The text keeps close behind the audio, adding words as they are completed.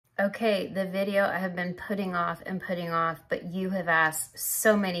Okay, the video I have been putting off and putting off, but you have asked,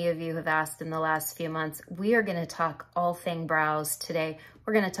 so many of you have asked in the last few months. We are gonna talk all thing brows today.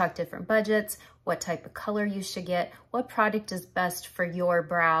 We're gonna talk different budgets, what type of color you should get, what product is best for your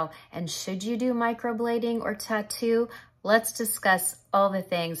brow, and should you do microblading or tattoo? Let's discuss all the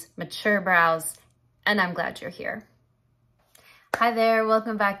things, mature brows, and I'm glad you're here. Hi there,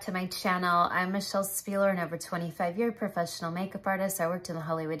 welcome back to my channel. I'm Michelle Spieler, an over 25-year professional makeup artist. I worked in the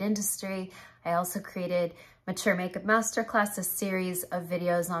Hollywood industry. I also created Mature Makeup Masterclass, a series of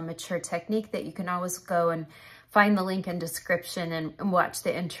videos on mature technique that you can always go and find the link in description and watch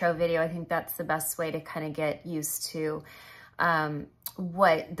the intro video. I think that's the best way to kind of get used to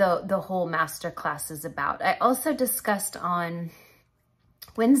what the whole masterclass is about. I also discussed on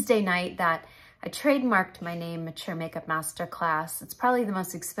Wednesday night that I trademarked my name, Mature Makeup Masterclass. It's probably the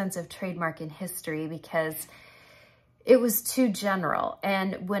most expensive trademark in history because it was too general.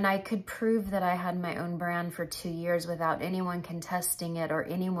 And when I could prove that I had my own brand for 2 years without anyone contesting it or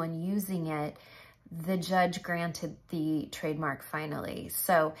anyone using it, the judge granted the trademark finally.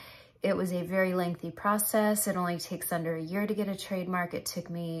 So it was a very lengthy process. It only takes under a year to get a trademark. It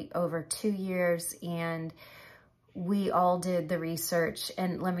took me over 2 years, and we all did the research,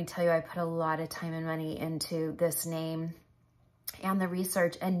 and let me tell you, I put a lot of time and money into this name and the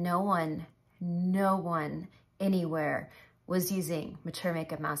research, and no one anywhere was using Mature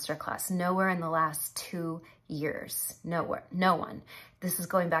Makeup Masterclass. Nowhere in the last 2 years, nowhere, no one. This is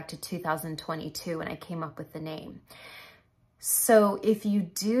going back to 2022 when I came up with the name. So if you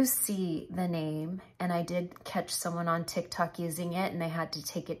do see the name, and I did catch someone on TikTok using it and they had to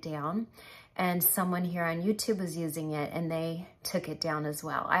take it down, and someone here on YouTube was using it and they took it down as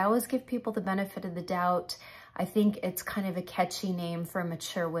well. I always give people the benefit of the doubt. I think it's kind of a catchy name for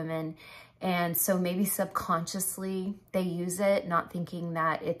mature women. And so maybe subconsciously they use it, not thinking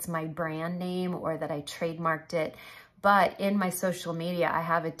that it's my brand name or that I trademarked it. But in my social media, I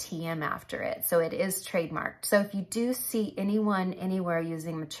have a TM after it. So it is trademarked. So if you do see anyone anywhere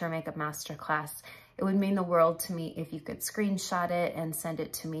using Mature Makeup Masterclass, it would mean the world to me if you could screenshot it and send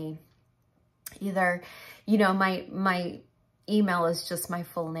it to me. Either, you know, my email is just my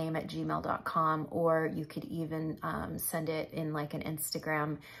full name at gmail.com, or you could even send it in like an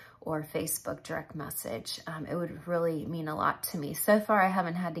Instagram or Facebook direct message. It would really mean a lot to me. So far, I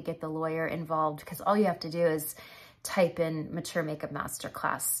haven't had to get the lawyer involved because all you have to do is type in Mature Makeup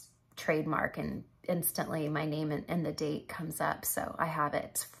Masterclass trademark and instantly my name and the date comes up. So I have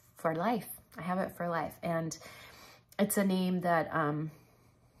it for life. I have it for life. And it's a name that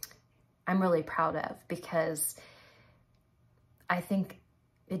I'm really proud of because I think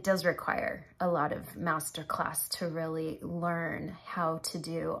it does require a lot of masterclass to really learn how to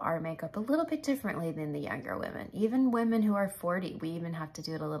do our makeup a little bit differently than the younger women. Even women who are 40, we even have to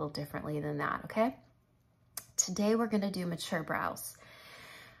do it a little differently than that, okay? Today we're gonna do mature brows,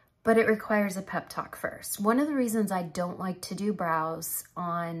 but it requires a pep talk first. One of the reasons I don't like to do brows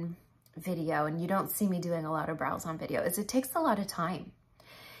on video, and you don't see me doing a lot of brows on video, is it takes a lot of time.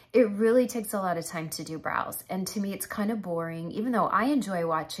 It really takes a lot of time to do brows. And to me, it's kind of boring, even though I enjoy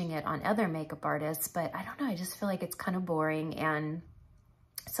watching it on other makeup artists, but I don't know, I just feel like it's kind of boring. And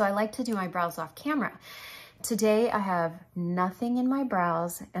so I like to do my brows off camera. Today, I have nothing in my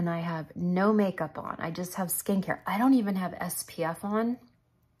brows and I have no makeup on. I just have skincare. I don't even have SPF on.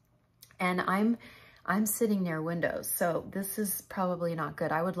 And I'm sitting near windows, so this is probably not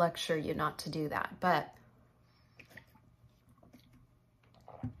good. I would lecture you not to do that, but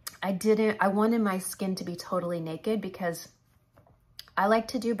I wanted my skin to be totally naked because I like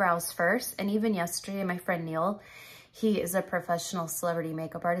to do brows first. And even yesterday, my friend Neil, he is a professional celebrity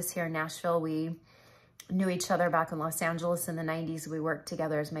makeup artist here in Nashville. We knew each other back in Los Angeles in the 90s. We worked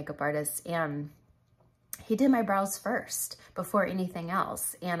together as makeup artists, and he did my brows first before anything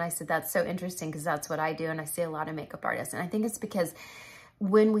else. And I said, that's so interesting because that's what I do. And I see a lot of makeup artists. And I think it's because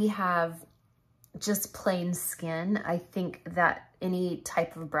when we have just plain skin, I think that any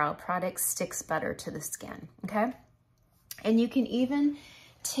type of brow product sticks better to the skin, okay? And you can even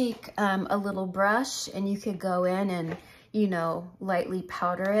take a little brush and you could go in and, you know, lightly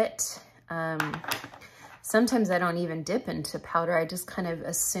powder it. Sometimes I don't even dip into powder. I just kind of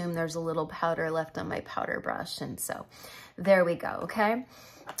assume there's a little powder left on my powder brush. And so there we go, okay?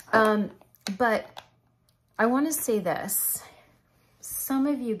 But I want to say this. Some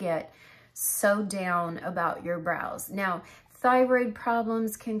of you get so down about your brows. Now, thyroid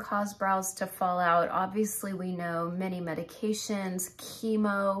problems can cause brows to fall out. Obviously, we know many medications,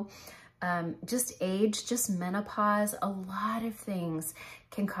 chemo, just age, just menopause, a lot of things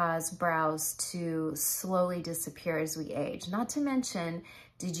can cause brows to slowly disappear as we age. Not to mention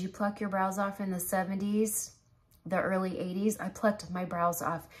Did you pluck your brows off in the 70s, the early 80s? I plucked my brows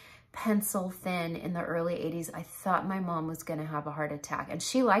off pencil thin in the early 80s. I thought my mom was gonna have a heart attack, and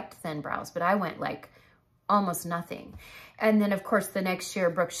she liked thin brows, but I went like almost nothing. And then of course the next year,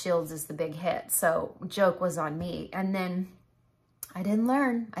 Brooke Shields is the big hit. So joke was on me. And then I didn't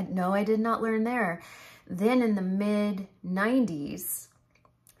learn. I did not learn there. Then in the mid 90s,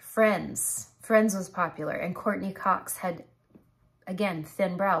 Friends was popular, and Courtney Cox had, again,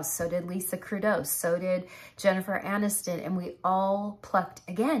 thin brows. So did Lisa Kudrow. So did Jennifer Aniston. And we all plucked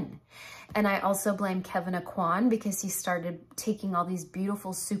again. And I also blame Kevin Aquan because he started taking all these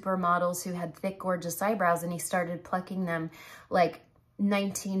beautiful supermodels who had thick, gorgeous eyebrows, and he started plucking them like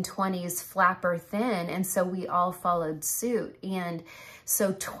 1920s flapper thin. And so we all followed suit. And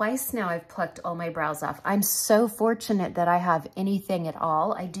so twice now I've plucked all my brows off. I'm so fortunate that I have anything at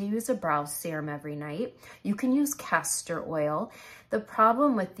all. I do use a brow serum every night. You can use castor oil. The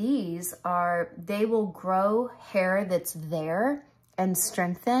problem with these are they will grow hair that's there and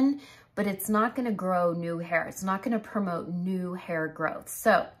strengthen, but it's not going to grow new hair. It's not going to promote new hair growth.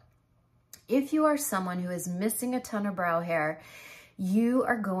 So if you are someone who is missing a ton of brow hair, you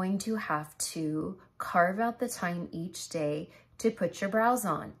are going to have to carve out the time each day to put your brows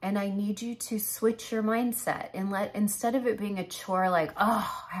on. And I need you to switch your mindset and instead of it being a chore like,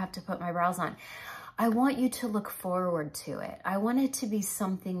 oh, I have to put my brows on, I want you to look forward to it. I want it to be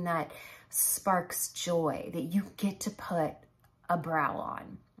something that sparks joy, that you get to put a brow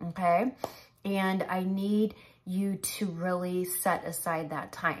on, okay? And I need you to really set aside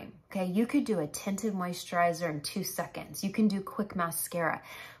that time, okay? You could do a tinted moisturizer in 2 seconds. You can do quick mascara,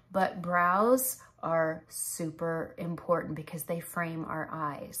 but brows are super important because they frame our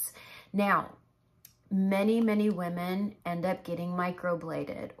eyes. Now, many women end up getting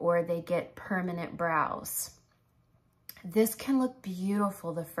microbladed or they get permanent brows. This can look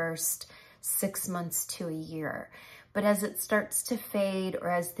beautiful the first 6 months to a year. But as it starts to fade or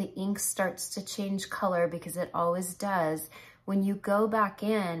as the ink starts to change color, because it always does, when you go back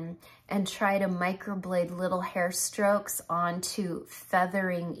in and try to microblade little hair strokes onto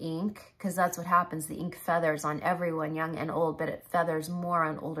feathering ink, because that's what happens, the ink feathers on everyone, young and old, but it feathers more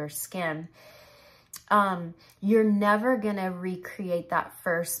on older skin. You're never gonna recreate that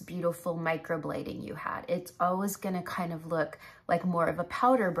first beautiful microblading you had. It's always gonna kind of look like more of a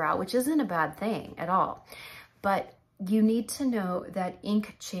powder brow, which isn't a bad thing at all. But you need to know that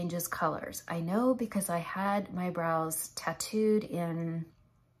ink changes colors. I know because I had my brows tattooed in,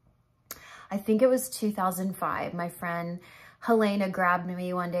 I think it was 2005. My friend Helena grabbed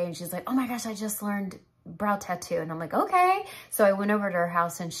me one day and she's like, oh my gosh, I just learned brow tattoo. And I'm like, okay. So I went over to her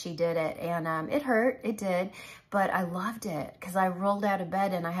house and she did it, and it hurt, it did, but I loved it because I rolled out of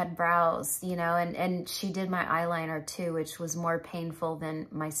bed and I had brows, you know, and she did my eyeliner too, which was more painful than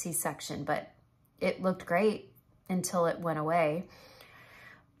my C-section, but it looked great until it went away.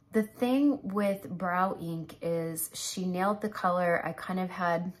 The thing with brow ink is she nailed the color. I kind of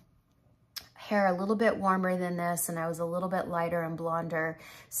had hair a little bit warmer than this, and I was a little bit lighter and blonder,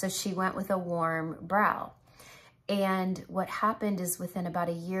 so she went with a warm brow. And what happened is within about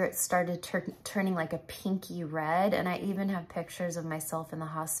a year, it started turning like a pinky red, and I even have pictures of myself in the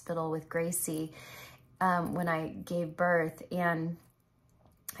hospital with Gracie when I gave birth, and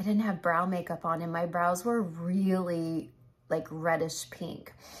I didn't have brow makeup on, and my brows were really like reddish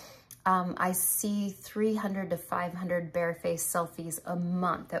pink. I see 300 to 500 barefaced selfies a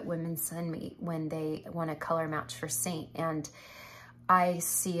month that women send me when they want a color match for Saint. And I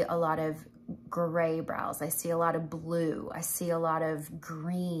see a lot of gray brows. I see a lot of blue. I see a lot of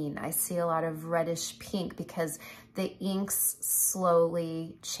green. I see a lot of reddish pink because the inks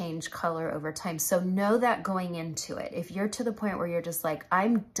slowly change color over time. So know that going into it. If you're to the point where you're just like,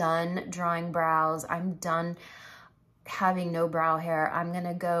 I'm done drawing brows, I'm done having no brow hair, I'm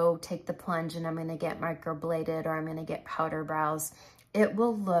gonna go take the plunge and I'm gonna get microbladed or I'm gonna get powder brows, it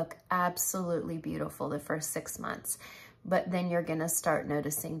will look absolutely beautiful the first 6 months. But then you're gonna start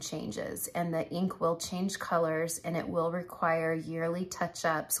noticing changes, and the ink will change colors, and it will require yearly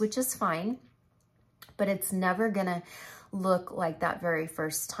touch-ups, which is fine, but it's never gonna look like that very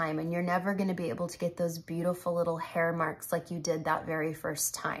first time, and you're never gonna be able to get those beautiful little hair marks like you did that very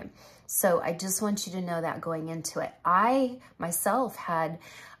first time. So I just want you to know that going into it. I myself had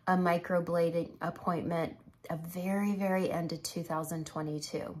a microblading appointment a very end of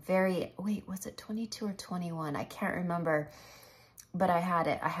 2022. Wait, was it 22 or 21? I can't remember, but I had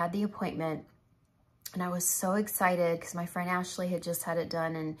it. I had the appointment and I was so excited because my friend Ashley had just had it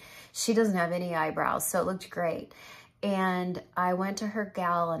done and she doesn't have any eyebrows, so it looked great. And I went to her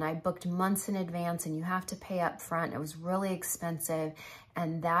gal and I booked months in advance, and you have to pay up front. It was really expensive.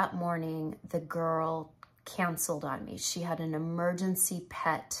 And that morning, the girl canceled on me. She had an emergency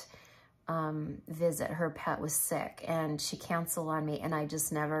pet visit. Her pet was sick and she canceled on me, and I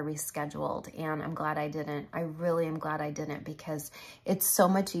just never rescheduled. And I'm glad I didn't. I really am glad I didn't, because it's so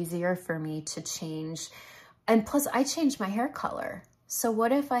much easier for me to change. And plus I changed my hair color. So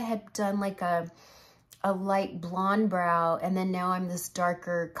what if I had done like a light blonde brow, and then now I'm this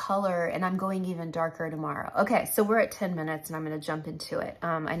darker color, and I'm going even darker tomorrow. Okay, so we're at 10 minutes and I'm gonna jump into it.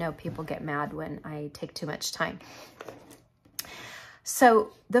 I know people get mad when I take too much time.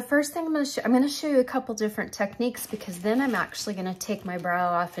 So the first thing I'm gonna show you a couple different techniques, because then I'm actually gonna take my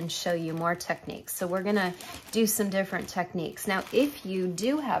brow off and show you more techniques. So we're gonna do some different techniques. Now, if you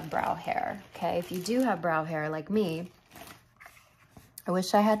do have brow hair, okay, if you do have brow hair like me, I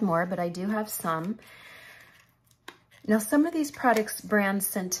wish I had more, but I do have some. Now, some of these products brands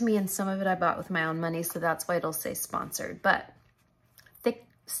sent to me, and some of it I bought with my own money, so that's why it'll say sponsored. But Thick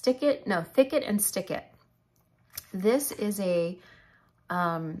It and Stick It. This is a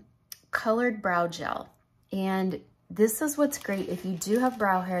colored brow gel, and this is what's great. If you do have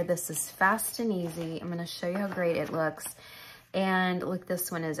brow hair, this is fast and easy. I'm going to show you how great it looks. And look,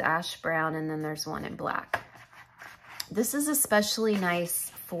 this one is ash brown, and then there's one in black. This is especially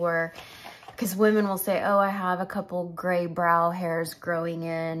nice for, because women will say, oh, I have a couple gray brow hairs growing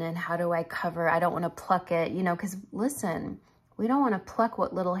in, and how do I cover? I don't want to pluck it, you know, because listen, we don't want to pluck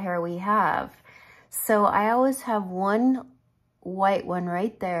what little hair we have. So I always have one white one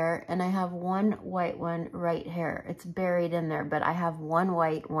right there, and I have one white one right here. It's buried in there, but I have one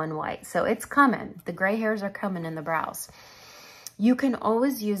white, one white. So it's coming. The gray hairs are coming in the brows. You can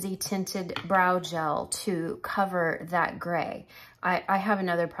always use a tinted brow gel to cover that gray. I have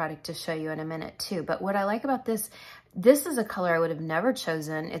another product to show you in a minute too, but what I like about this is a color I would have never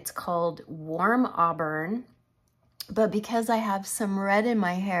chosen. It's called Warm Auburn, but because I have some red in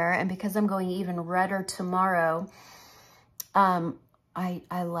my hair, and because I'm going even redder tomorrow,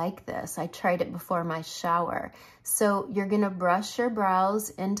 I like this. I tried it before my shower. So you're gonna brush your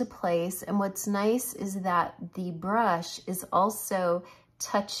brows into place, and what's nice is that the brush is also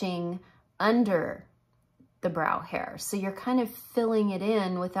touching under the brow hair. So you're kind of filling it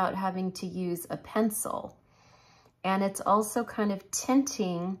in without having to use a pencil. And it's also kind of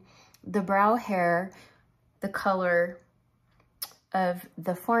tinting the brow hair the color of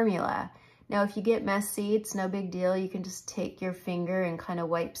the formula. Now, if you get messy, it's no big deal. You can just take your finger and kind of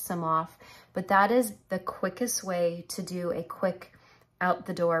wipe some off. But that is the quickest way to do a quick out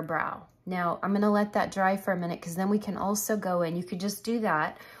the door brow. Now, I'm gonna let that dry for a minute, because then we can also go in. You could just do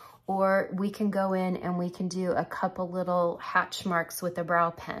that, or we can go in and we can do a couple little hatch marks with a brow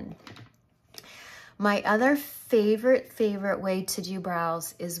pen. My other favorite way to do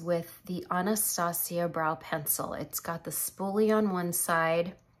brows is with the Anastasia Brow Pencil. It's got the spoolie on one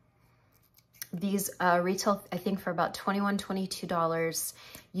side. These retail, I think, for about $21, $22.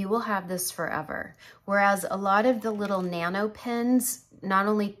 You will have this forever. Whereas a lot of the little Nano pens, not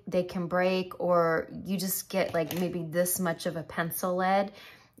only they can break, or you just get like maybe this much of a pencil lead,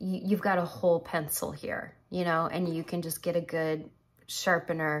 you've got a whole pencil here, you know, and you can just get a good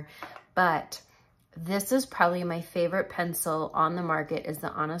sharpener. But this is probably my favorite pencil on the market, is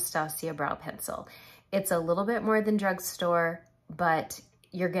the Anastasia Brow Pencil. It's a little bit more than drugstore, but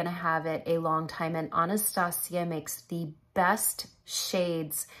you're gonna have it a long time. And Anastasia makes the best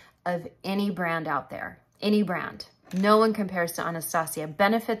shades of any brand out there, any brand. No one compares to Anastasia.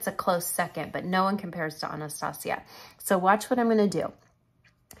 Benefit's a close second, but no one compares to Anastasia. So watch what I'm gonna do.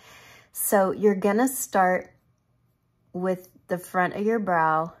 So you're gonna start with the front of your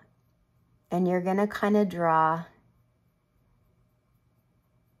brow, and you're gonna kind of draw,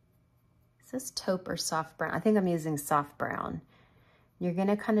 is this taupe or soft brown? I think I'm using soft brown. You're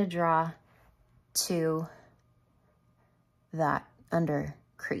gonna kind of draw to that under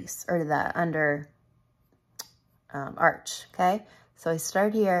crease, or the under arch, okay? So I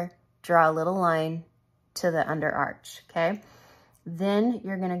start here, draw a little line to the under arch, okay? Then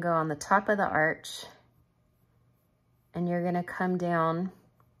you're gonna go on the top of the arch, and you're gonna come down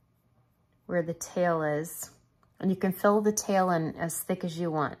where the tail is, and you can fill the tail in as thick as you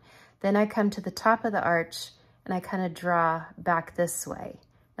want. Then I come to the top of the arch, and I kind of draw back this way.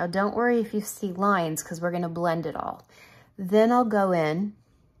 Now don't worry if you see lines, because we're gonna blend it all. Then I'll go in,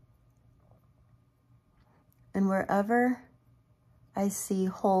 and wherever I see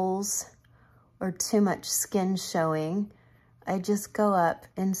holes or too much skin showing, I just go up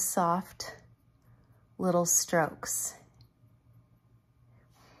in soft little strokes.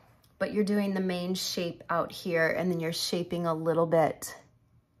 but you're doing the main shape out here, and then you're shaping a little bit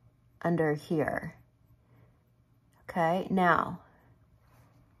under here. Okay, now,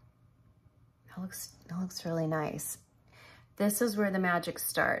 that looks really nice. This is where the magic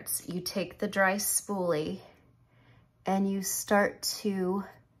starts. You take the dry spoolie and you start to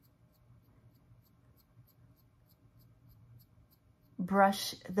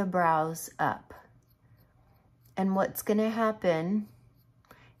brush the brows up. And what's gonna happen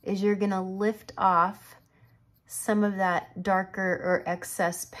is you're gonna lift off some of that darker or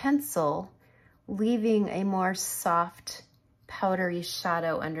excess pencil, leaving a more soft, powdery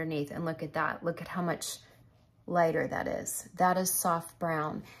shadow underneath. And look at that. Look at how much lighter that is. That is soft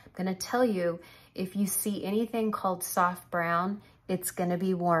brown. I'm gonna tell you, if you see anything called soft brown, it's gonna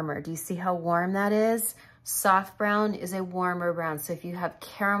be warmer. Do you see how warm that is? Soft brown is a warmer brown. So if you have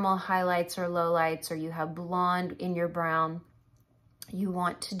caramel highlights or lowlights, or you have blonde in your brown, you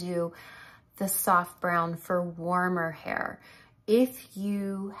want to do the soft brown for warmer hair. If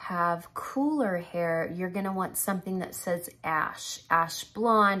you have cooler hair, you're gonna want something that says ash, ash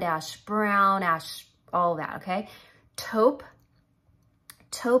blonde, ash brown, ash, all that, okay? Taupe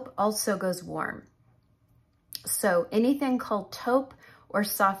also goes warm. So anything called taupe or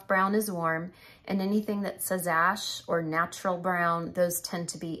soft brown is warm, and anything that says ash or natural brown, those tend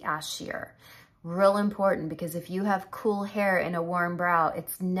to be ashier. Real important, because if you have cool hair and a warm brow,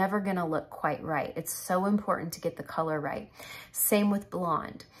 it's never gonna look quite right. It's so important to get the color right. Same with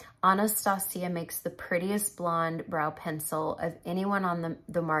blonde. Anastasia makes the prettiest blonde brow pencil of anyone on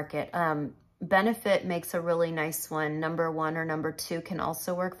the market. Benefit makes a really nice one. Number 1 or number 2 can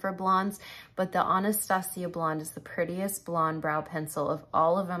also work for blondes, but the Anastasia blonde is the prettiest blonde brow pencil of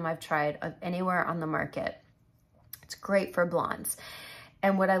all of them I've tried, of anywhere on the market. It's great for blondes.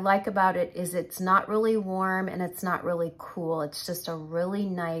 And what I like about it is it's not really warm and it's not really cool. It's just a really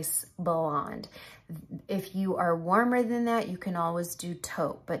nice blonde. If you are warmer than that, you can always do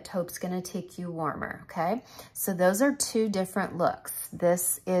taupe, but taupe's gonna take you warmer, okay? So those are 2 different looks.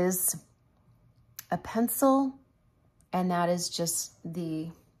 This is a pencil, and that is just the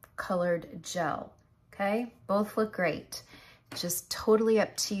colored gel, okay? Both look great. Just totally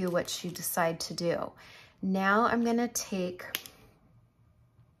up to you what you decide to do. Now I'm gonna take,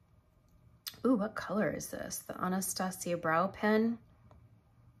 ooh, what color is this? The Anastasia Brow Pen.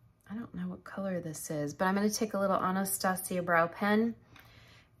 I don't know what color this is, but I'm gonna take a little Anastasia Brow Pen,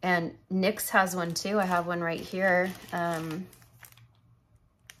 and NYX has one too. I have one right here. Let's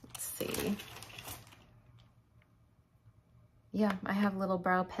see. Yeah, I have little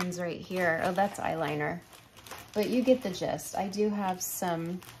brow pens right here. Oh, that's eyeliner, but you get the gist. I do have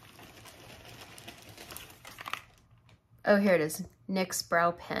some, oh, here it is, NYX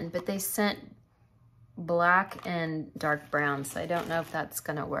Brow Pen, but they sent black and dark brown, so I don't know if that's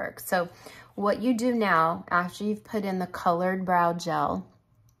gonna work. So what you do now, after you've put in the colored brow gel,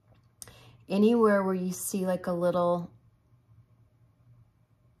 anywhere where you see like a little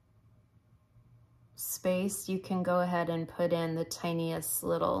space, you can go ahead and put in the tiniest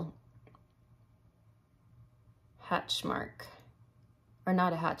little hatch mark, or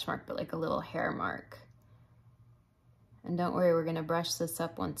not a hatch mark, but like a little hair mark. And don't worry, we're gonna brush this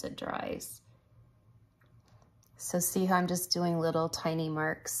up once it dries. So see how I'm just doing little tiny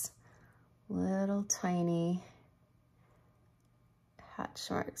marks, little tiny hatch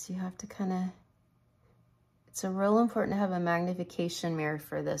marks. You have to kind of, it's a real important to have a magnification mirror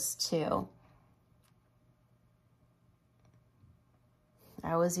for this too.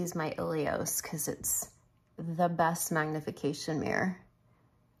 I always use my Ilios because it's the best magnification mirror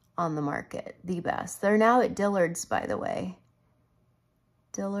on the market, the best. They're now at Dillard's, by the way.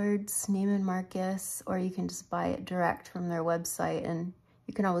 Dillard's, Neiman Marcus, or you can just buy it direct from their website, and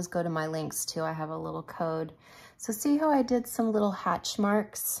you can always go to my links too. I have a little code. So see how I did some little hatch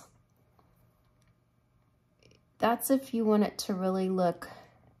marks? That's if you want it to really look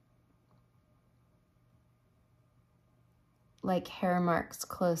like hair marks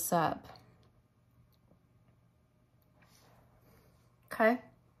close up. Okay?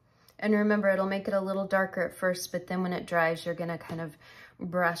 And remember, it'll make it a little darker at first, but then when it dries, you're gonna kind of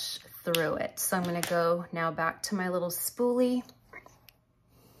brush through it. So I'm gonna go now back to my little spoolie,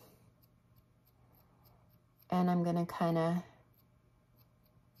 and I'm gonna kind of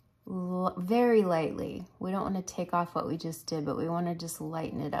very lightly, we don't wanna take off what we just did, but we wanna just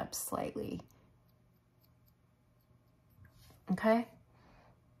lighten it up slightly. Okay?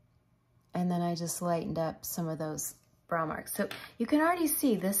 And then I just lightened up some of those brow marks. So you can already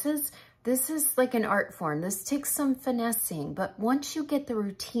see this is like an art form. This takes some finessing, but once you get the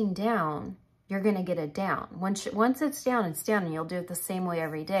routine down, you're gonna get it down. Once it's down, and you'll do it the same way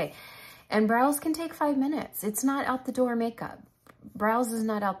every day. And brows can take 5 minutes. It's not out the door makeup. Brows is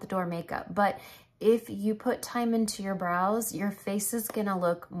not out the door makeup, but if you put time into your brows, your face is gonna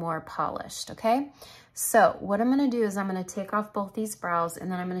look more polished, okay? So what I'm gonna do is I'm gonna take off both these brows, and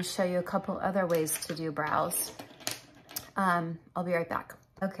then I'm gonna show you a couple other ways to do brows. I'll be right back.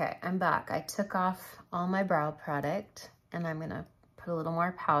 Okay, I'm back. I took off all my brow product, and I'm gonna put a little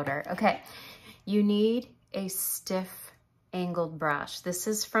more powder. Okay, you need a stiff angled brush. This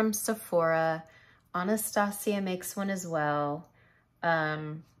is from Sephora. Anastasia makes one as well.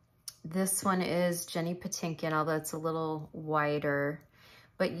 This one is Jenny Patinkin, although it's a little wider.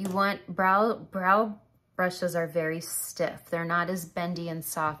 But you want, brow brushes are very stiff. They're not as bendy and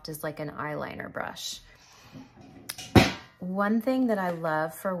soft as like an eyeliner brush. One thing that I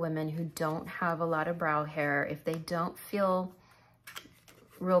love for women who don't have a lot of brow hair, if they don't feel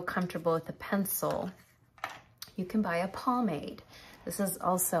real comfortable with a pencil, you can buy a pomade. This is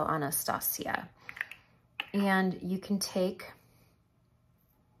also Anastasia. And you can take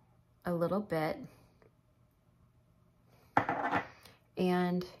a little bit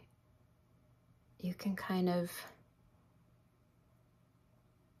and you can kind of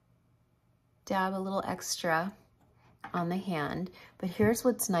dab a little extra on the hand. But here's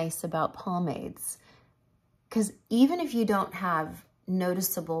what's nice about pomades, because even if you don't have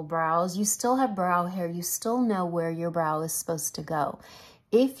noticeable brows, you still have brow hair, you still know where your brow is supposed to go.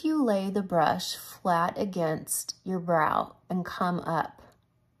 If you lay the brush flat against your brow and come up,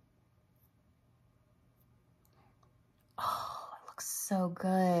 oh, it looks so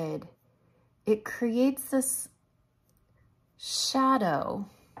good. It creates this shadow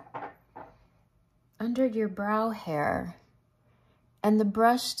under your brow hair, and the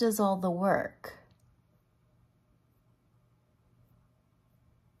brush does all the work.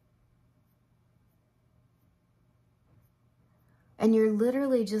 And you're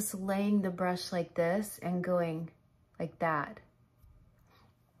literally just laying the brush like this and going like that.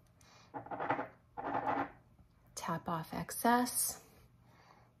 Tap off excess.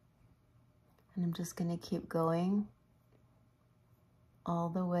 And I'm just gonna keep going all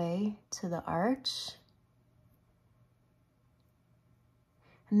the way to the arch.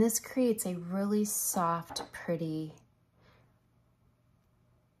 And this creates a really soft, pretty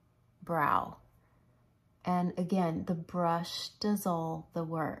brow. And again, the brush does all the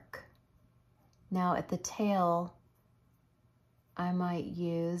work. Now at the tail, I might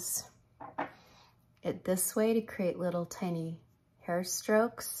use it this way to create little tiny hair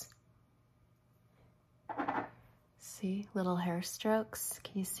strokes. See, little hair strokes.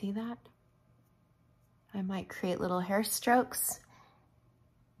 Can you see that? I might create little hair strokes,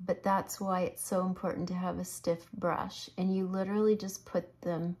 but that's why it's so important to have a stiff brush. And you literally just put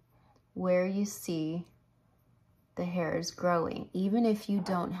them where you see the hairs growing. Even if you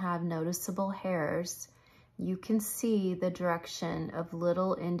don't have noticeable hairs, you can see the direction of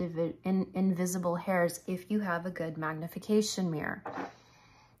little invisible hairs if you have a good magnification mirror.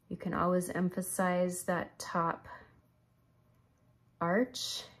 You can always emphasize that top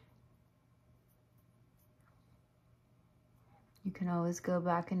arch. You can always go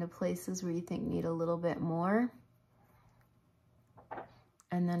back into places where you think need a little bit more.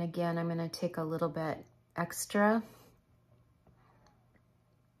 And then again, I'm going to take a little bit extra.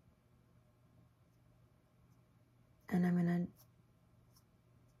 And I'm going to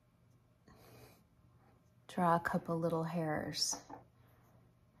draw a couple little hairs.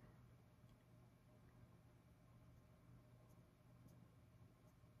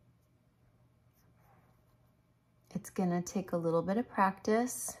 It's going to take a little bit of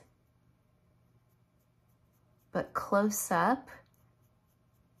practice, but close up,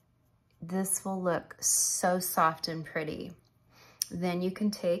 this will look so soft and pretty. Then you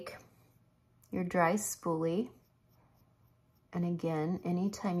can take your dry spoolie, and again,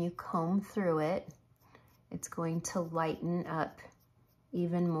 anytime you comb through it, it's going to lighten up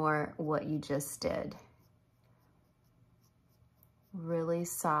even more what you just did. Really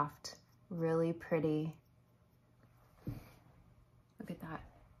soft, really pretty. Look at that.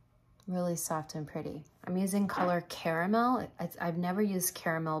 Really soft and pretty. I'm using color Caramel. I've never used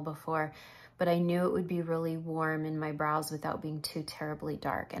Caramel before, but I knew it would be really warm in my brows without being too terribly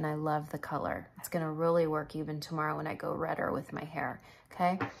dark, and I love the color. It's gonna really work even tomorrow when I go redder with my hair,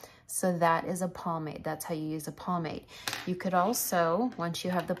 okay? So that is a pomade. That's how you use a pomade. You could also, once you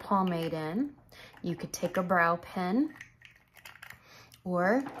have the pomade in, you could take a brow pen,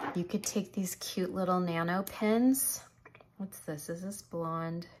 or you could take these cute little Nano pens. What's this? Is this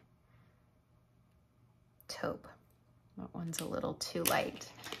blonde? Taupe. That one's a little too light.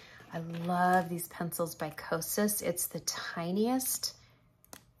 I love these pencils by Kosas. It's the tiniest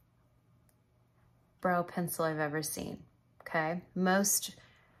brow pencil I've ever seen, okay? Most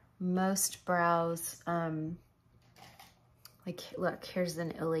brows, like, look, here's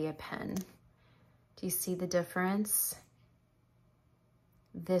an Ilios pen. Do you see the difference?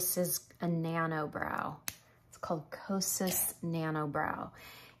 This is a Nano brow. It's called Kosas Nano Brow.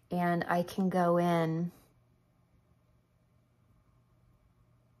 And I can go in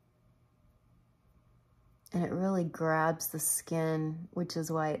and it really grabs the skin, which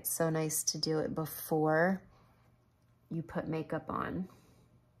is why it's so nice to do it before you put makeup on.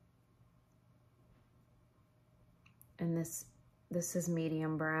 And this is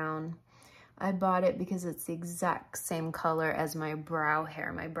medium brown. I bought it because it's the exact same color as my brow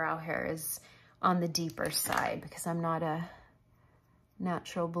hair. My brow hair is on the deeper side because I'm not a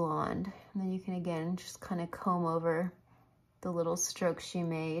natural blonde. And then you can, again, just kind of comb over the little strokes you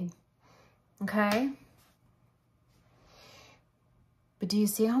made, okay? But do you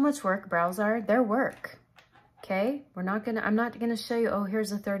see how much work brows are? They're work, okay? I'm not gonna show you, oh,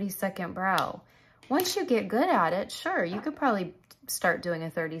 here's a 30-second brow. Once you get good at it, sure, you could probably start doing a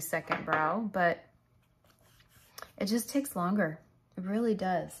 30-second brow, but it just takes longer. It really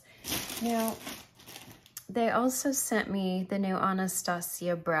does. Now, they also sent me the new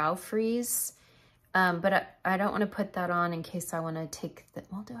Anastasia Brow Freeze, but I don't want to put that on in case I want to take the,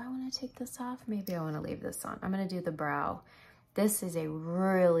 well, do I want to take this off? Maybe I want to leave this on. I'm going to do the brow. This is a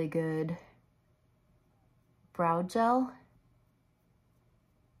really good brow gel.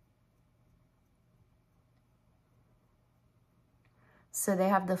 So they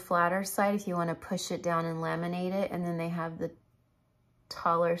have the flatter side if you want to push it down and laminate it, and then they have the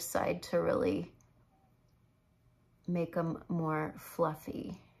taller side to really make them more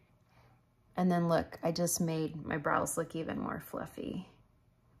fluffy. And then look, I just made my brows look even more fluffy.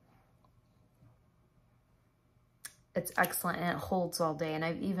 It's excellent and it holds all day. And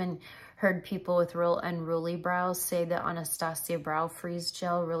I've even heard people with real unruly brows say that Anastasia Brow Freeze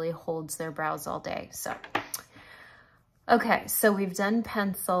Gel really holds their brows all day. So, okay, so we've done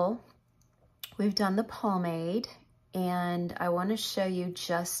pencil, we've done the pomade, and I want to show you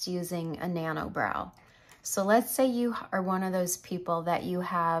just using a nano brow. So let's say you are one of those people that you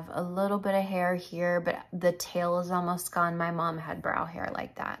have a little bit of hair here, but the tail is almost gone. My mom had brow hair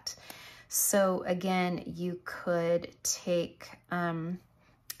like that. So again, you could take a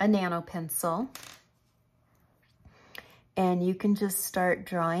nano pencil and you can just start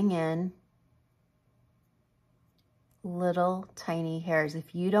drawing in little tiny hairs.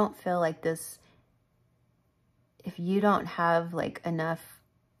 If you don't feel like this, if you don't have like enough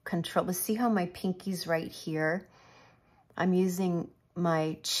control, but see how my pinky's right here? I'm using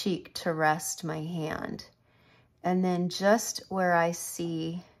my cheek to rest my hand. And then just where I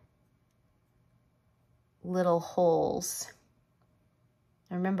see little holes,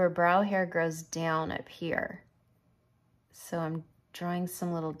 remember brow hair grows down up here. So I'm drawing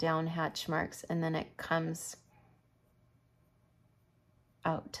some little down hatch marks and then it comes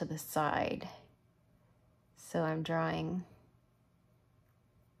out to the side. So I'm drawing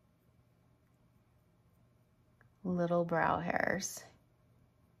little brow hairs.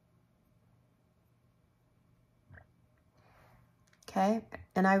 Okay,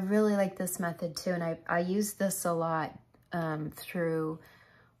 and I really like this method too, and I use this a lot through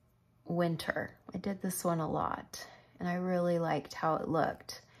winter. I did this one a lot, and I really liked how it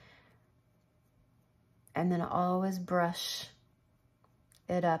looked. And then I always brush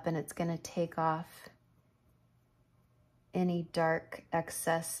it up, and it's gonna take off any dark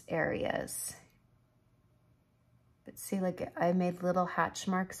excess areas. But see, like I made little hatch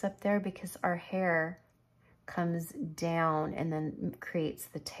marks up there because our hair comes down and then creates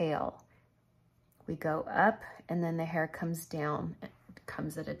the tail. We go up and then the hair comes down, it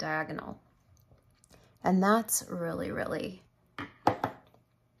comes at a diagonal. And that's really, really,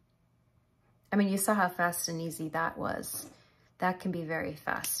 I mean, you saw how fast and easy that was. That can be very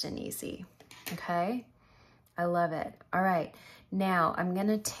fast and easy, okay? I love it. All right, now I'm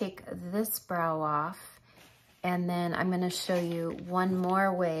gonna take this brow off and then I'm gonna show you one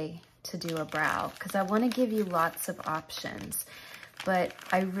more way to do a brow because I wanna give you lots of options. But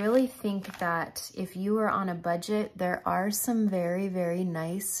I really think that if you are on a budget, there are some very, very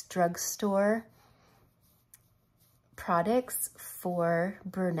nice drugstore products for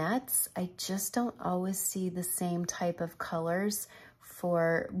brunettes. I just don't always see the same type of colors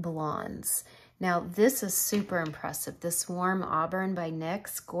for blondes. Now, this is super impressive. This Warm Auburn by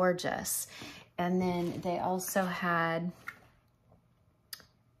NYX, gorgeous. And then they also had,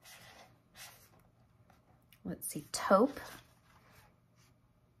 let's see, taupe.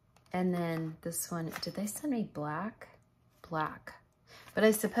 And then this one, did they send me black? Black. But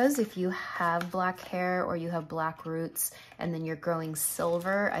I suppose if you have black hair or you have black roots and then you're growing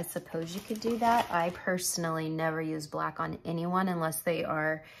silver, I suppose you could do that. I personally never use black on anyone unless they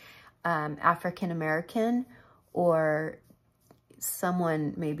are African American or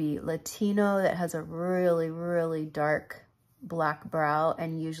someone maybe Latino that has a really, really dark black brow,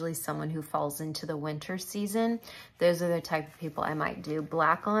 and usually someone who falls into the winter season. Those are the type of people I might do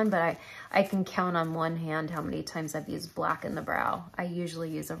black on, but I can count on one hand how many times I've used black in the brow. I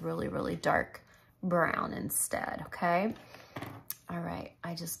usually use a really, really dark brown instead, okay? All right,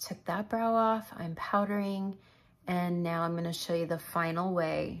 I just took that brow off. I'm powdering, and now I'm gonna show you the final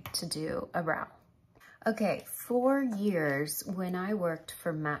way to do a brow. Okay, for years when I worked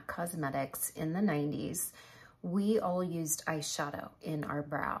for MAC Cosmetics in the 90s, we all used eyeshadow in our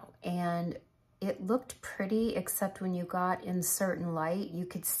brow, and it looked pretty, except when you got in certain light, you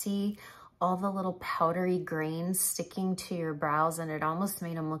could see all the little powdery grains sticking to your brows, and it almost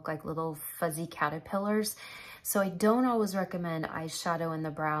made them look like little fuzzy caterpillars. So I don't always recommend eyeshadow in the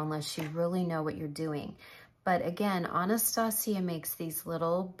brow unless you really know what you're doing. But again, Anastasia makes these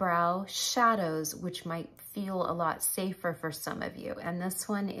little brow shadows, which might feel a lot safer for some of you. And this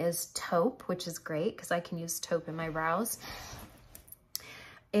one is taupe, which is great because I can use taupe in my brows.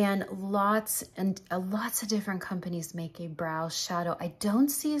 And lots of different companies make a brow shadow. I don't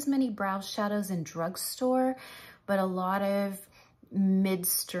see as many brow shadows in drugstore, but a lot of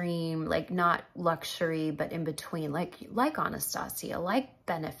midstream, like not luxury, but in between, like Anastasia, like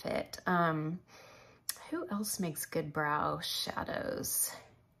Benefit. Who else makes good brow shadows?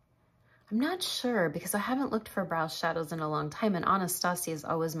 I'm not sure because I haven't looked for brow shadows in a long time, and Anastasia is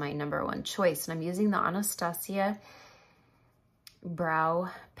always my #1 choice. And I'm using the Anastasia brow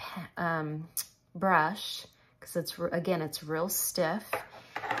brush because it's real stiff.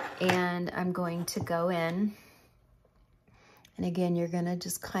 And I'm going to go in, and again, you're gonna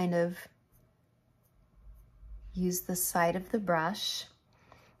just kind of use the side of the brush.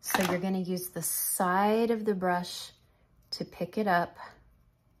 So you're gonna use the side of the brush to pick it up,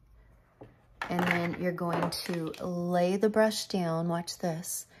 and then you're going to lay the brush down. Watch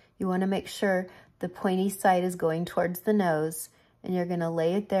this. You wanna make sure the pointy side is going towards the nose, and you're gonna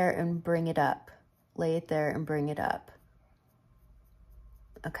lay it there and bring it up. Lay it there and bring it up.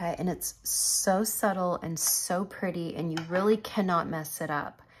 Okay, and it's so subtle and so pretty, and you really cannot mess it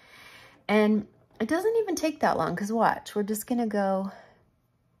up. And it doesn't even take that long, because watch, we're just gonna go,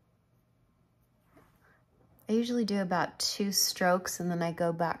 I usually do about 2 strokes and then I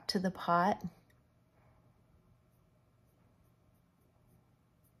go back to the pot.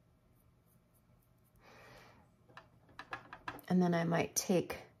 And then I might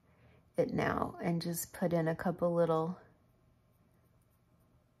take it now and just put in a couple little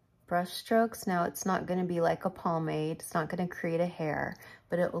brush strokes. Now it's not going to be like a pomade. It's not going to create a hair,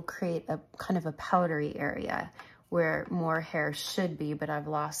 but it will create a kind of a powdery area where more hair should be, but I've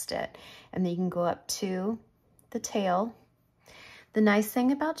lost it. And then you can go up to the tail. The nice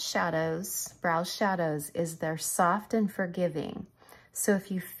thing about shadows, brow shadows, is they're soft and forgiving. So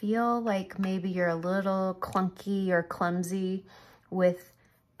if you feel like maybe you're a little clunky or clumsy with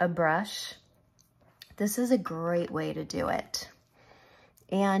a brush, this is a great way to do it.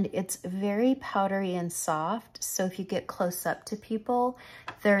 And it's very powdery and soft, so if you get close up to people,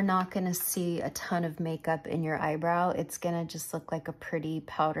 they're not gonna see a ton of makeup in your eyebrow. It's gonna just look like a pretty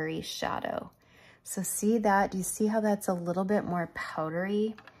powdery shadow. So see that? Do you see how that's a little bit more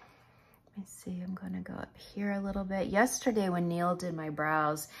powdery? Let me see, I'm gonna go up here a little bit. Yesterday when Neil did my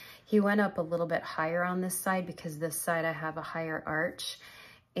brows, he went up a little bit higher on this side because this side I have a higher arch,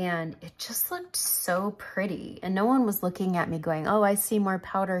 and it just looked so pretty. And no one was looking at me going, oh, I see more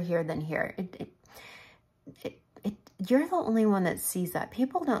powder here than here. You're the only one that sees that.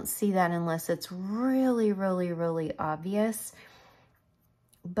 People don't see that unless it's really, really, really obvious.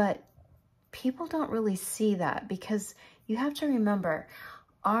 But people don't really see that because you have to remember,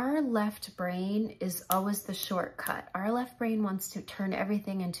 our left brain is always the shortcut. Our left brain wants to turn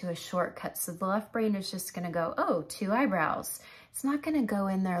everything into a shortcut. So the left brain is just gonna go, oh, 2 eyebrows. It's not gonna go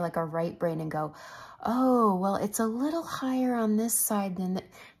in there like a right brain and go, oh, well, it's a little higher on this side than that.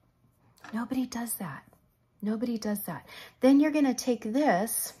 Nobody does that. Nobody does that. Then you're gonna take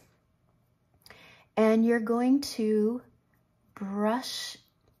this and you're going to brush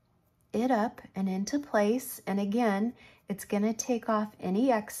it up and into place. And again, it's gonna take off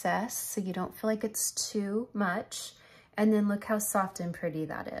any excess so you don't feel like it's too much. And then look how soft and pretty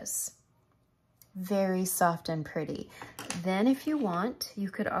that is. Very soft and pretty. Then if you want, you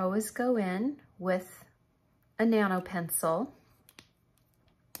could always go in with a Nano pencil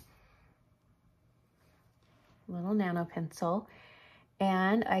little nano pencil,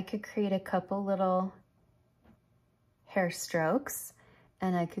 and I could create a couple little hair strokes,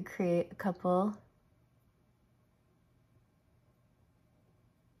 and I could create a couple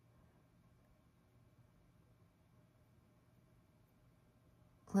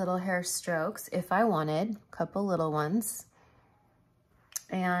little hair strokes if I wanted, a couple little ones.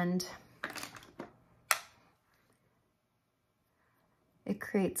 And it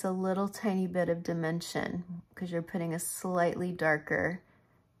creates a little tiny bit of dimension because you're putting a slightly darker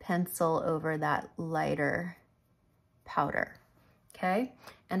pencil over that lighter powder, okay?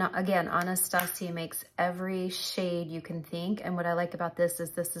 And again, Anastasia makes every shade you can think. And what I like about this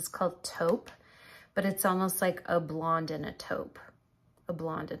is called taupe, but it's almost like a blonde and a taupe. A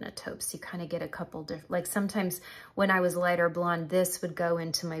blonde and a taupe. So you kind of get a couple different, like sometimes when I was lighter blonde, this would go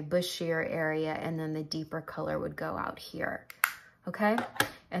into my bushier area and then the deeper color would go out here. Okay.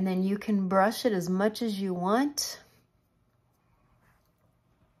 And then you can brush it as much as you want.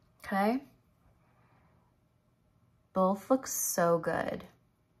 Okay. Both look so good.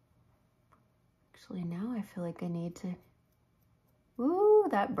 Actually, now I feel like I need to, ooh,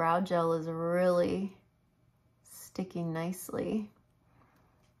 that brow gel is really sticking nicely.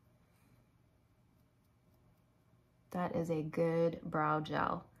 That is a good brow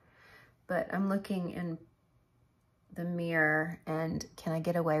gel. But I'm looking in the mirror and can I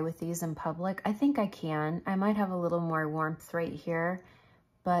get away with these in public? I think I can. I might have a little more warmth right here,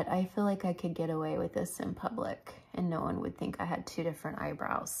 but I feel like I could get away with this in public and no one would think I had two different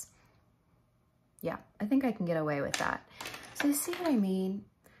eyebrows. Yeah, I think I can get away with that. So you see what I mean?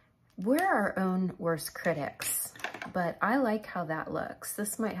 We're our own worst critics, but I like how that looks.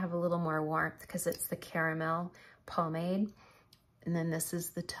 This might have a little more warmth because it's the caramel pomade. And then this is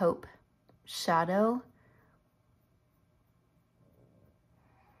the taupe shadow.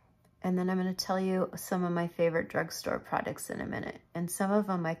 And then I'm going to tell you some of my favorite drugstore products in a minute. And some of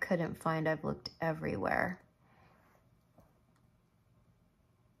them I couldn't find. I've looked everywhere.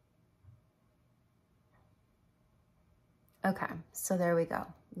 Okay, so there we go.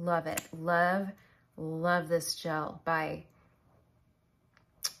 Love it. Love this gel by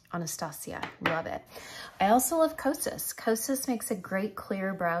Anastasia. Love it. I also love Kosas. Kosas makes a great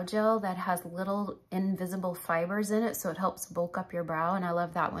clear brow gel that has little invisible fibers in it, so it helps bulk up your brow, and I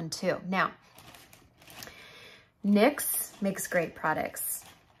love that one too. Now, NYX makes great products.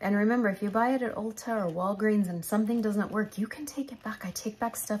 And remember, if you buy it at Ulta or Walgreens and something doesn't work, you can take it back. I take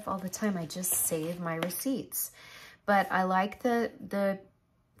back stuff all the time. I just save my receipts. But I like the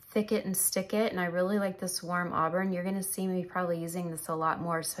Thick It and Stick It, and I really like this warm auburn. You're gonna see me probably using this a lot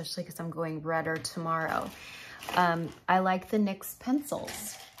more, especially because I'm going redder tomorrow. I like the NYX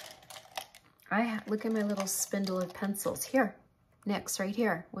pencils. Look at my little spindle of pencils. Here, NYX right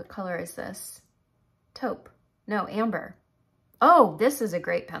here. What color is this? Taupe. No, amber. Oh, this is a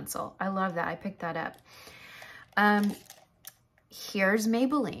great pencil. I love that. I picked that up. Here's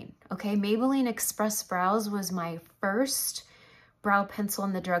Maybelline. Okay, Maybelline Express Brows was my first brow pencil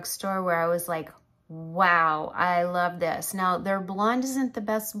in the drugstore where I was like, wow, I love this. Now, their blonde isn't the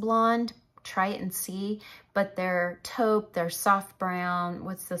best blonde. Try it and see. But their taupe, their soft brown.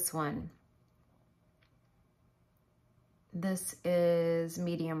 What's this one? This is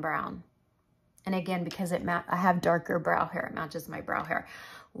medium brown. And again, because I have darker brow hair, it matches my brow hair.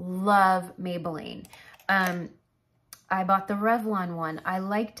 Love Maybelline. I bought the Revlon one. I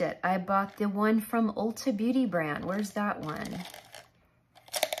liked it. I bought the one from Ulta Beauty brand. Where's that one?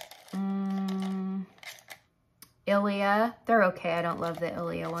 Ilia. They're okay. I don't love the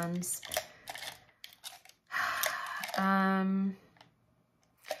Ilia ones.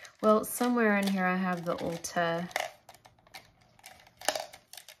 Well, somewhere in here I have the Ulta.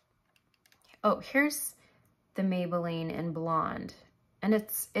 Oh, here's the Maybelline in blonde. And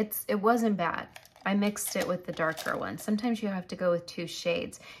it wasn't bad. I mixed it with the darker one. Sometimes you have to go with two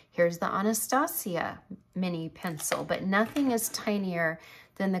shades. Here's the Anastasia mini pencil, but nothing is tinier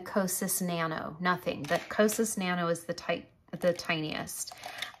than the Kosas Nano. Nothing. The Kosas Nano is the tiniest.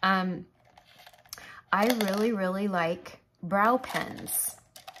 I really, really like brow pens.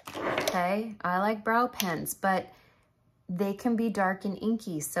 Okay, I like brow pens, but they can be dark and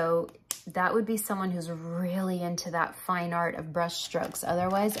inky. So that would be someone who's really into that fine art of brush strokes.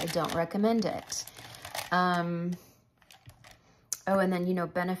 Otherwise, I don't recommend it. Oh, and then, you know,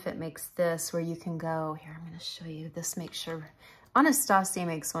 Benefit makes this where you can go, here, I'm going to show you this, make sure. Anastasia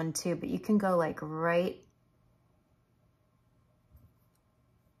makes one too, but you can go like go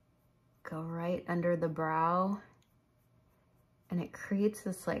right under the brow, and it creates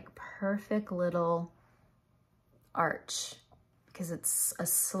this like perfect little arch because it's a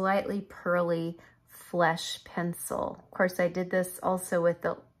slightly pearly Flesh pencil. Of course, I did this also with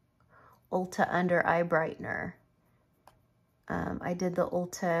the Ulta Under Eye Brightener. I did the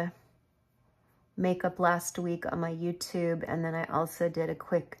Ulta makeup last week on my YouTube, and then I also did a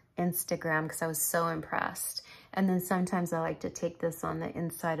quick Instagram because I was so impressed. And then sometimes I like to take this on the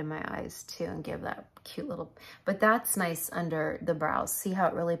inside of my eyes too and give that cute little, but that's nice under the brows. See how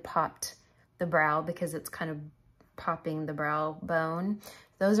it really popped the brow because it's kind of popping the brow bone.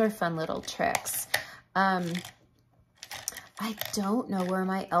 Those are fun little tricks. I don't know where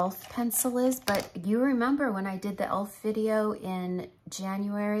my e.l.f. pencil is, but you remember when I did the e.l.f. video in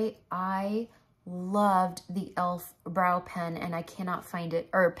January, I loved the e.l.f. brow pen and I cannot find it,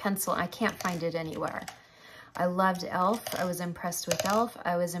 or pencil, I can't find it anywhere. I loved e.l.f. I was impressed with e.l.f.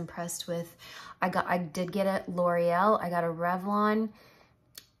 I was impressed with, I did get a L'Oreal, I got a Revlon.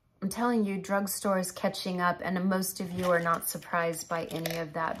 I'm telling you, drugstore is catching up, and most of you are not surprised by any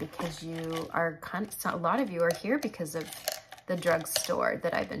of that because you are a lot of you are here because of the drugstore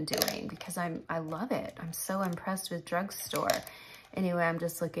that I've been doing, because I love it. I'm so impressed with drugstore. Anyway, I'm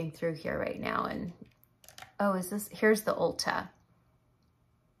just looking through here right now, and oh, here's the Ulta.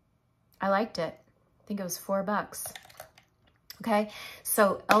 I liked it. I think it was $4. Okay,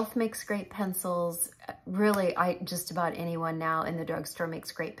 so e.l.f. makes great pencils. Really, just about anyone now in the drugstore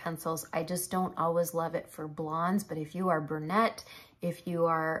makes great pencils. I just don't always love it for blondes, but if you are brunette, if you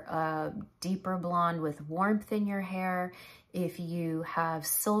are a deeper blonde with warmth in your hair, if you have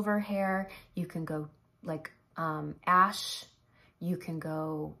silver hair, you can go like ash, you can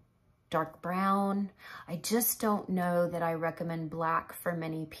go dark brown. I just don't know that I recommend black for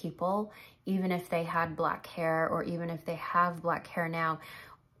many people, even if they had black hair or even if they have black hair now.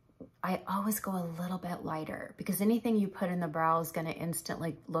 I always go a little bit lighter because anything you put in the brow is going to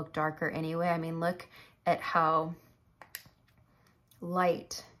instantly look darker anyway. I mean, look at how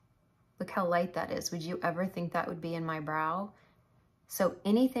light, look how light that is. Would you ever think that would be in my brow? So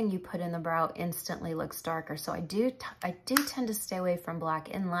anything you put in the brow instantly looks darker. So I do tend to stay away from black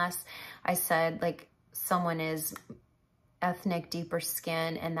unless I said like someone is ethnic, deeper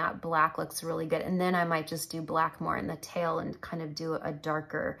skin and that black looks really good. And then I might just do black more in the tail and kind of do a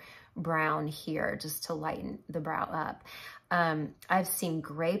darker brown here just to lighten the brow up. I've seen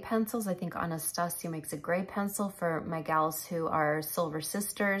gray pencils. I think Anastasia makes a gray pencil for my gals who are silver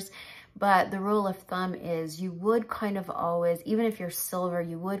sisters. But the rule of thumb is you would kind of always, even if you're silver,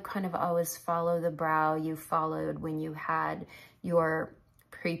 you would kind of always follow the brow you followed when you had your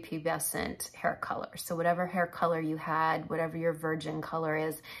prepubescent hair color. So whatever hair color you had, whatever your virgin color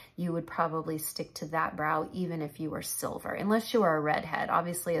is, you would probably stick to that brow even if you were silver, unless you are a redhead.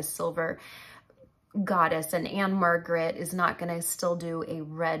 Obviously a silver goddess, and Anne Margaret is not going to still do a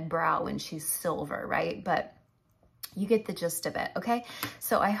red brow when she's silver, right? But you get the gist of it, okay?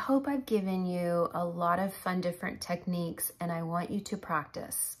 So I hope I've given you a lot of fun, different techniques, and I want you to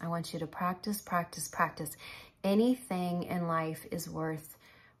practice. I want you to practice, practice, practice. Anything in life is worth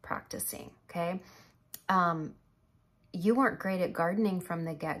practicing, okay? You weren't great at gardening from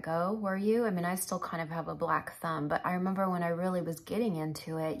the get-go, were you? I mean, I still kind of have a black thumb, but I remember when I really was getting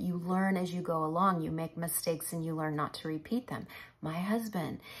into it, you learn as you go along, you make mistakes and you learn not to repeat them. My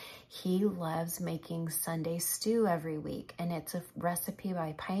husband, he loves making Sunday stew every week, and it's a recipe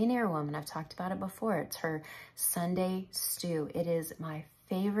by Pioneer Woman. I've talked about it before. It's her Sunday stew. It is my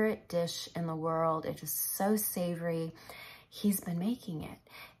favorite dish in the world. It is so savory. He's been making it.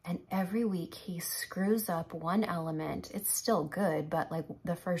 And every week he screws up one element. It's still good, but like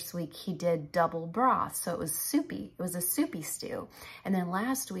the first week he did double broth. So it was soupy. It was a soupy stew. And then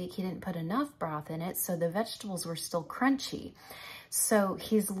last week he didn't put enough broth in it. So the vegetables were still crunchy. So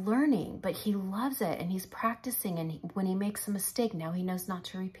he's learning, but he loves it and he's practicing. And when he makes a mistake, now he knows not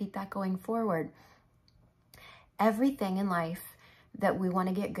to repeat that going forward. Everything in life that we want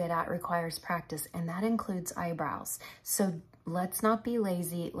to get good at requires practice, and that includes eyebrows. So let's not be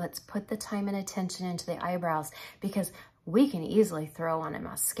lazy. Let's put the time and attention into the eyebrows, because we can easily throw on a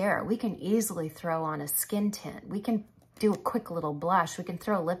mascara. We can easily throw on a skin tint. We can do a quick little blush. We can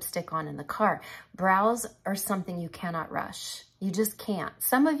throw lipstick on in the car. Brows are something you cannot rush. You just can't.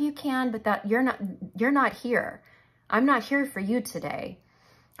 Some of you can, but that you're not here. I'm not here for you today.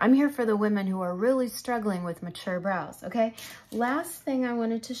 I'm here for the women who are really struggling with mature brows, okay? Last thing I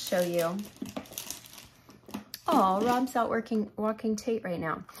wanted to show you. Oh, Rob's out walking Tate right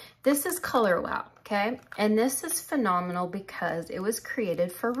now. This is Color Wow, okay? And this is phenomenal because it was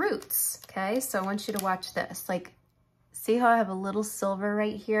created for roots, okay? So I want you to watch this. Like, see how I have a little silver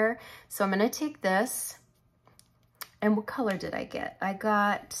right here? So I'm gonna take this, and what color did I get? I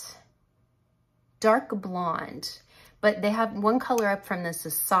got dark blonde. But they have one color up from this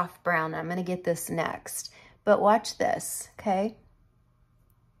is soft brown. I'm gonna get this next. But watch this, okay?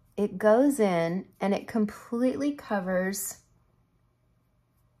 It goes in and it completely covers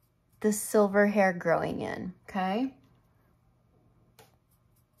the silver hair growing in, okay?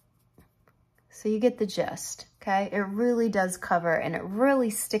 So you get the gist, okay? It really does cover and it really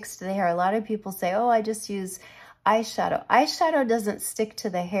sticks to the hair. A lot of people say, oh, I just use eyeshadow. Eyeshadow doesn't stick to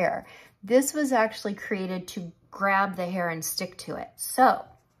the hair. This was actually created to grab the hair and stick to it. So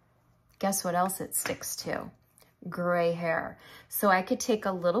guess what else it sticks to? Gray hair. So I could take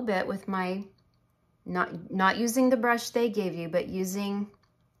a little bit with my, not using the brush they gave you, but using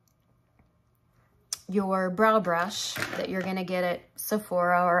your brow brush that you're gonna get at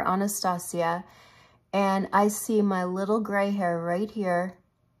Sephora or Anastasia. And I see my little gray hair right here,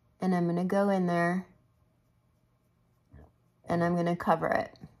 and I'm gonna go in there and I'm gonna cover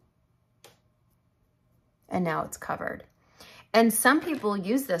it. And now it's covered. And some people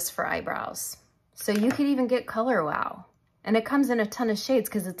use this for eyebrows. So you could even get color wow. And it comes in a ton of shades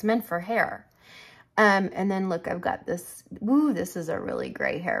because it's meant for hair. And then look, I've got this, woo, this is a really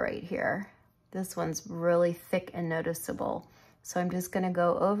gray hair right here. This one's really thick and noticeable. So I'm just gonna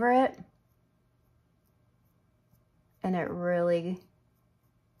go over it. And it really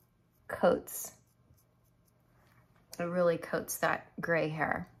coats. It really coats that gray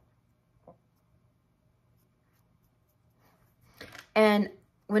hair. And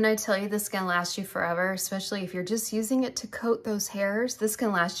when I tell you this can last you forever, especially if you're just using it to coat those hairs, this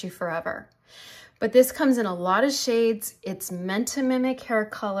can last you forever. But this comes in a lot of shades. It's meant to mimic hair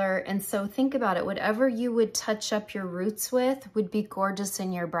color. And so think about it. Whatever you would touch up your roots with would be gorgeous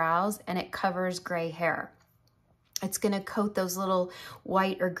in your brows, and it covers gray hair. It's gonna coat those little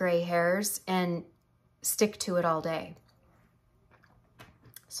white or gray hairs and stick to it all day.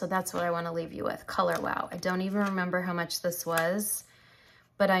 So that's what I wanna leave you with, Color Wow. I don't even remember how much this was,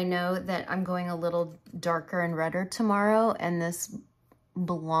 but I know that I'm going a little darker and redder tomorrow, and this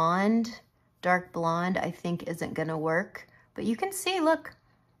blonde, dark blonde, I think isn't gonna work. But you can see, look,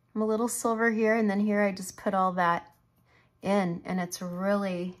 I'm a little silver here, and then here I just put all that in, and it's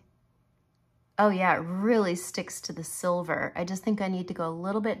really, oh yeah, it really sticks to the silver. I just think I need to go a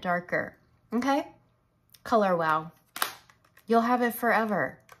little bit darker, okay? Color Wow. You'll have it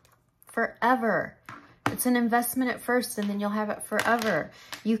forever, forever. It's an investment at first, and then you'll have it forever.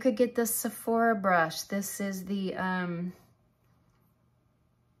 You could get this Sephora brush. This is the, I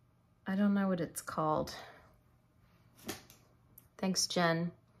don't know what it's called. Thanks,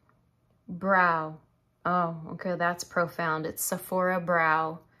 Jen. Brow. Oh, okay, that's profound. It's Sephora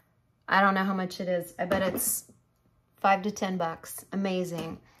Brow. I don't know how much it is. I bet it's $5 to $10.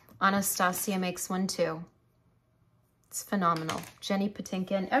 Amazing. Anastasia makes one too. It's phenomenal. Jenny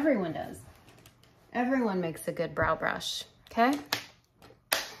Patinkin, everyone does. Everyone makes a good brow brush, okay?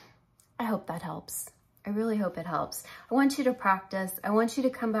 I hope that helps. I really hope it helps. I want you to practice. I want you to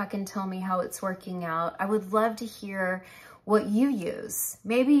come back and tell me how it's working out. I would love to hear what you use.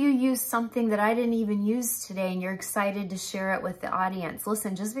 Maybe you use something that I didn't even use today and you're excited to share it with the audience.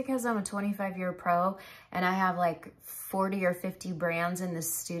 Listen, just because I'm a 25-year pro and I have like 40 or 50 brands in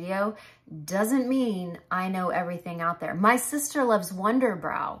this studio doesn't mean I know everything out there. My sister loves Wonder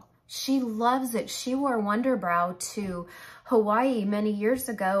Brow. She loves it. She wore Wonder Brow to Hawaii many years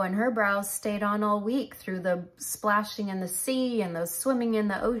ago, and her brows stayed on all week through the splashing in the sea and the swimming in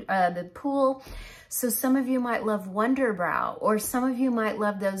the pool. So some of you might love Wonder Brow, or some of you might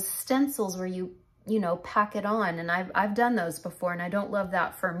love those stencils where you know, pack it on. And I've done those before, and I don't love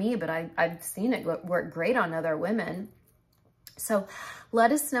that for me, but I've seen it work great on other women. So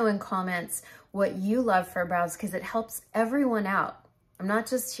let us know in comments what you love for brows, because it helps everyone out. I'm not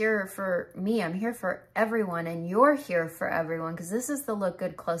just here for me, I'm here for everyone, and you're here for everyone, because this is the Look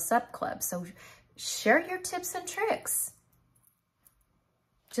Good Close-Up Club. So share your tips and tricks.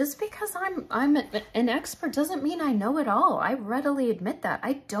 Just because I'm an expert doesn't mean I know it all. I readily admit that.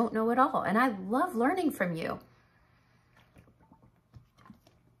 I don't know it all, and I love learning from you.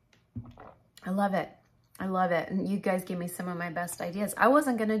 I love it. I love it. And you guys give me some of my best ideas. I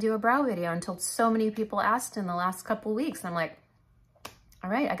wasn't going to do a brow video until so many people asked in the last couple weeks. I'm like, all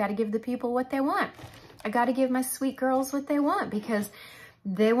right, I got to give the people what they want. I got to give my sweet girls what they want, because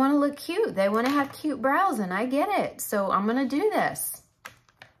they want to look cute. They want to have cute brows, and I get it. So I'm going to do this.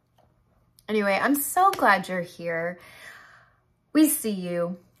 Anyway, I'm so glad you're here. We see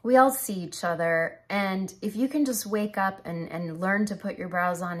you. We all see each other. And if you can just wake up and learn to put your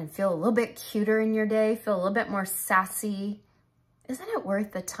brows on and feel a little bit cuter in your day, feel a little bit more sassy, isn't it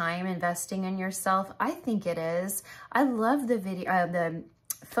worth the time investing in yourself? I think it is. I love the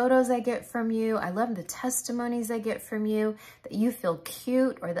photos I get from you. I love the testimonies I get from you, that you feel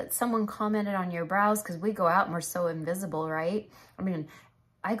cute or that someone commented on your brows, because we go out and we're so invisible, right? I mean,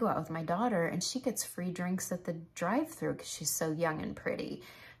 I go out with my daughter and she gets free drinks at the drive-thru because she's so young and pretty.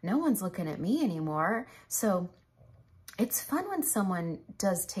 No one's looking at me anymore. So it's fun when someone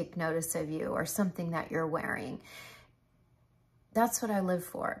does take notice of you or something that you're wearing. That's what I live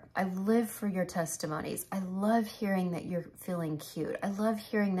for. I live for your testimonies. I love hearing that you're feeling cute. I love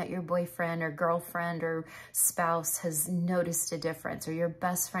hearing that your boyfriend or girlfriend or spouse has noticed a difference, or your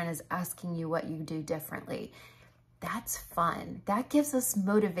best friend is asking you what you do differently. That's fun. That gives us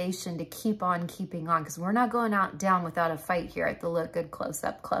motivation to keep on keeping on, because we're not going down without a fight here at the Look Good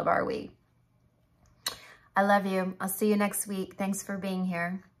Close-Up Club, are we? I love you. I'll see you next week. Thanks for being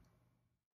here.